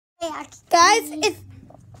Hello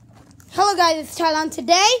guys, it's Tyler.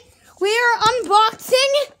 Today we are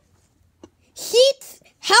unboxing Heat's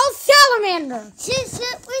Hell Salamander.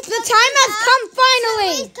 The time has come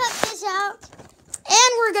finally. We cut this out.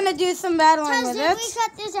 And we're gonna do some battling with it. We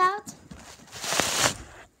cut this out.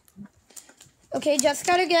 Okay, just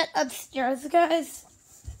gotta get upstairs, guys.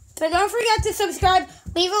 So don't forget to subscribe,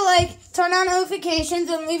 leave a like, turn on notifications,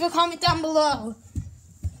 and leave a comment down below.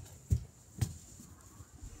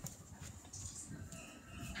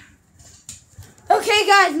 Okay,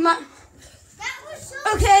 guys, that was so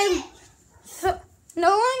okay, so no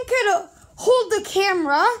one could hold the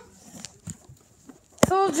camera,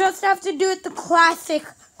 so we'll just have to do it the classic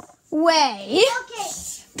way. Okay.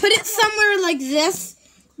 Put it somewhere like this.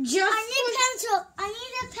 I need a pencil. I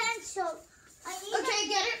need a pencil. Okay,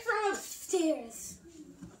 get it from upstairs.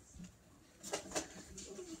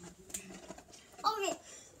 Okay.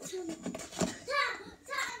 Don't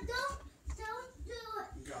do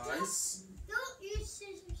it. Guys. Don't use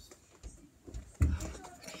scissors.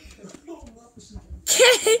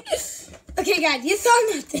 Okay, guys, you saw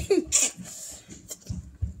nothing.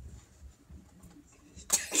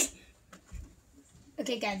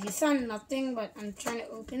 Okay, guys, you saw nothing, but I'm trying to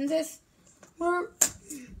open this. And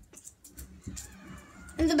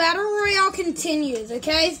the battle royale continues,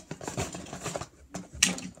 okay?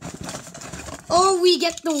 Oh, we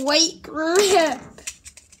get the white grip.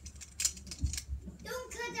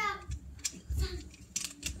 Don't cut out.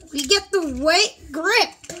 We get the white grip.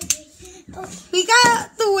 Okay. We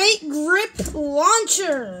got the white grip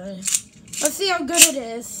launcher. Let's see how good it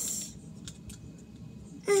is.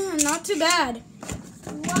 Not too bad.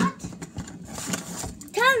 What?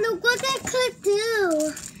 Tom, look what I could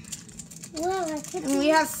do. Well, I could And we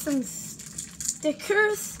have some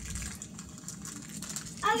stickers.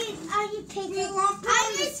 I need paper. We won't put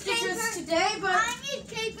I in the need stickers paper. today, but I need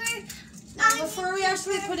paper. before we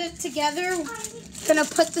actually put it together, we're gonna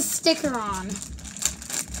put the sticker on.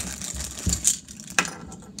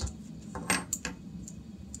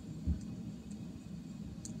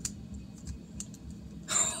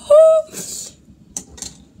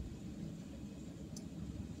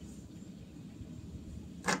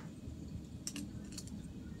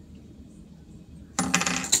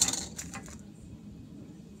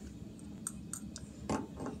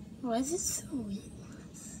 Why is it so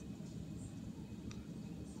weightless?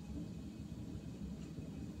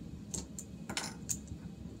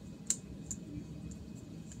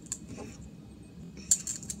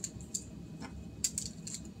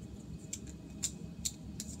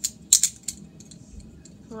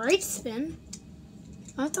 Right spin?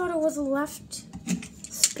 I thought it was a left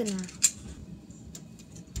spinner.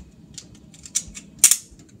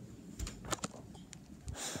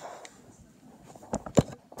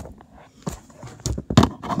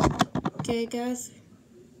 Okay, guys,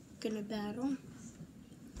 gonna battle.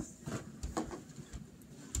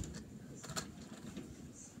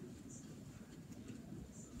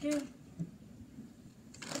 Okay.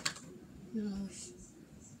 No.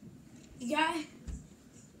 You got it?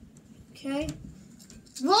 Okay.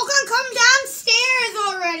 Vulcan, come downstairs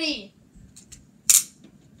already.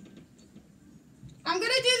 I'm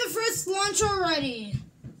gonna do the first launch already.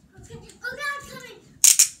 Okay. Oh, God, I'm coming.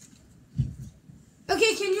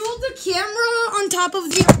 Okay, can you hold the camera on top of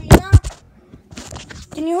the arena?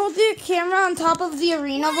 Can you hold the camera on top of the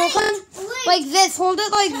arena, Vulcan? Wait. Like this. Hold it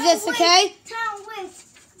like this, okay? Tom, wait.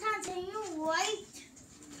 Tom, can you wait?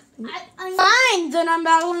 Fine, then I'm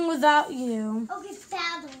battling without you. Okay,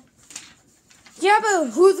 battle. Yeah,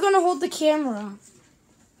 but who's gonna hold the camera?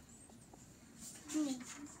 Me.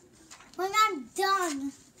 When I'm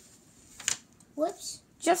done. Whoops.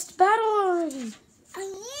 Just battle already. I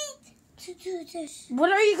need to do this.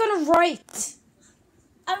 What are you gonna write?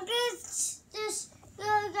 I'm just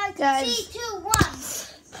like Guys. 3, 2, 1.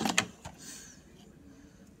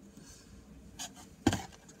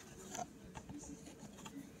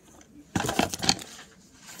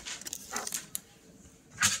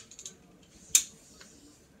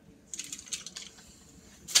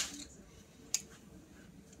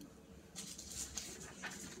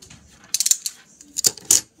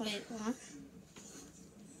 Wait, what?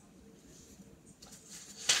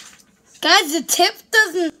 Guys, the tip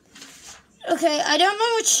doesn't... Okay, I don't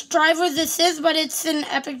know which driver this is, but it's an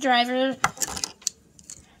epic driver.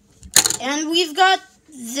 And we've got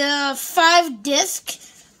the 5 disc,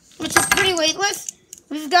 which is pretty weightless.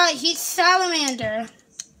 We've got Heat Salamander.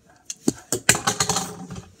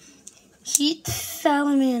 Heat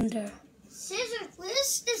Salamander. Scissors.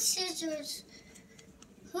 Where's the scissors?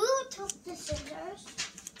 Who took the scissors?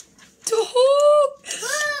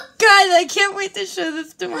 Guys, I can't wait to show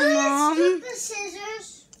this to my mom. The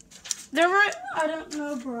scissors. There were, I don't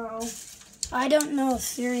know, bro. I don't know,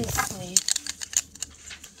 seriously.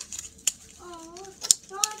 Oh,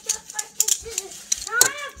 no, I just like the scissors. No, I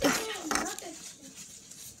have to get another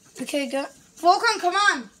scissors. Okay, go. Volkan, come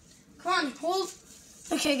on. Come on, hold.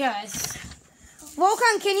 Okay, guys.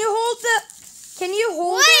 Volkan, can you hold it?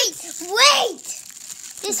 Wait!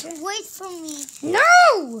 Just wait for me.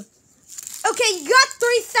 No! Okay, you got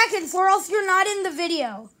 3 seconds or else you're not in the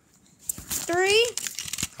video. 3,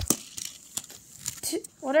 2,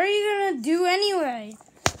 what are you gonna do anyway?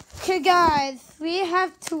 Okay, guys, we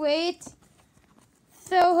have to wait.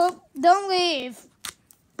 So, don't leave.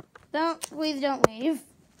 Please don't leave.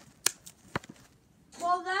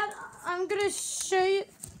 Well, I'm gonna show you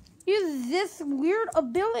this weird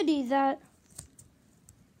ability that...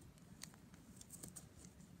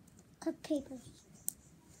 Cut paper.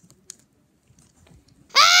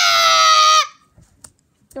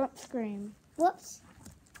 Don't scream. Whoops.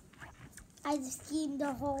 I just screamed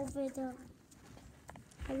the whole video.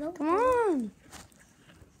 Hello? Come on.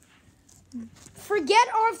 Forget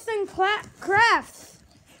arts and crafts.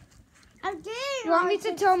 I'm getting You want me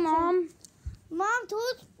to tell Mom? Mom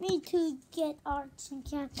told me to get arts and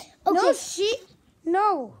crafts. Okay.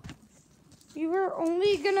 No. You were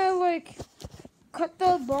only gonna cut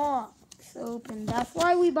the box open. That's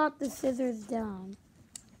why we bought the scissors down.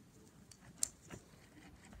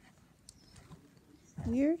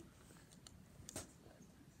 Weird.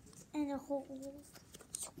 And a whole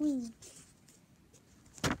screen.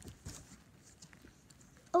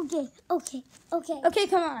 Okay. Okay,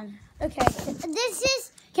 come on. Okay. This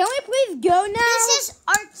is... Can we please go now? This is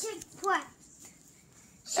arts and crafts.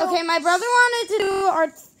 So, okay, my brother wanted to do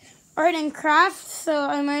art and crafts, so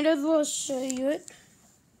I might as well show you it.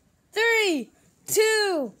 3,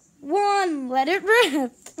 2, 1, let it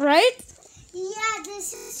rip, right? Yeah,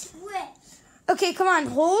 this is whip. Okay, come on,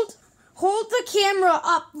 hold the camera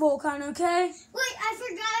up, Volkan, okay? Wait, I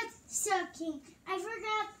forgot something. I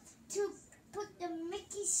forgot to put the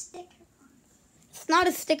Mickey sticker on. It's not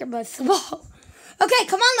a sticker, but it's a ball. Okay,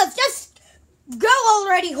 come on, let's just go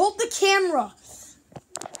already. Hold the camera.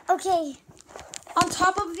 Okay. On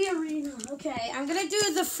top of the arena. Okay, I'm gonna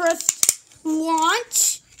do the first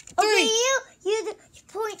launch. Okay, you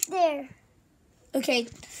point there. Okay,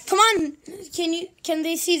 come on. Can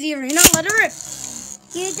they see the arena? Let her rip.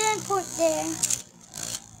 You then point there.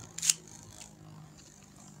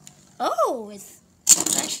 Oh, it's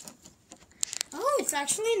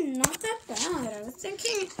actually not that bad. I was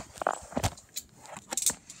thinking.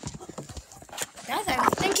 Guys, I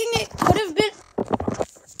was thinking it could have been.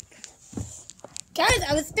 Guys,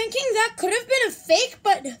 I was thinking that could have been a fake,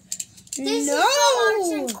 but This no. is arts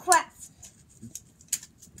and crafts.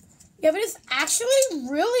 Yeah, but it's actually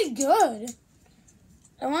really good.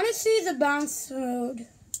 I want to see the bounce mode.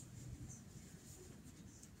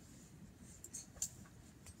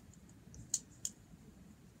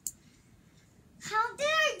 How did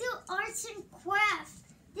I do arts and crafts?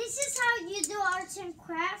 This is how you do arts and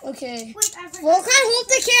crafts. Okay. Wait, I forgot. Volkan, hold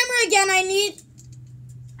the camera again.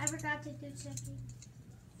 I forgot to do something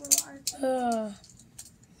for arts.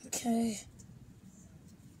 Okay.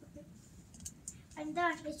 I'm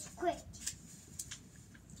done. It's quick.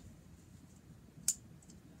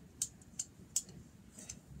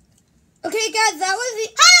 Okay, guys, that was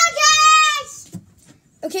it. Hello, guys!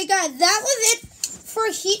 Okay, guys, that was it for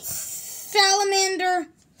Heat Salamander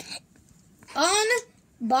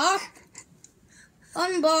unboxing.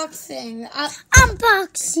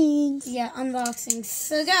 Unboxing. Yeah, unboxing.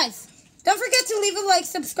 So, guys, don't forget to leave a like,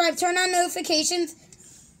 subscribe, turn on notifications,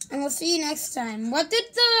 and we'll see you next time. What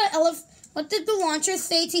did the launcher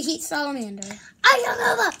say to Heat Salamander? I don't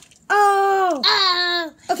know. Oh.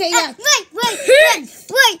 Okay, yeah.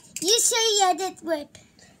 Wait. You say you did whip.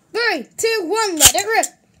 3, 2, 1, let it rip.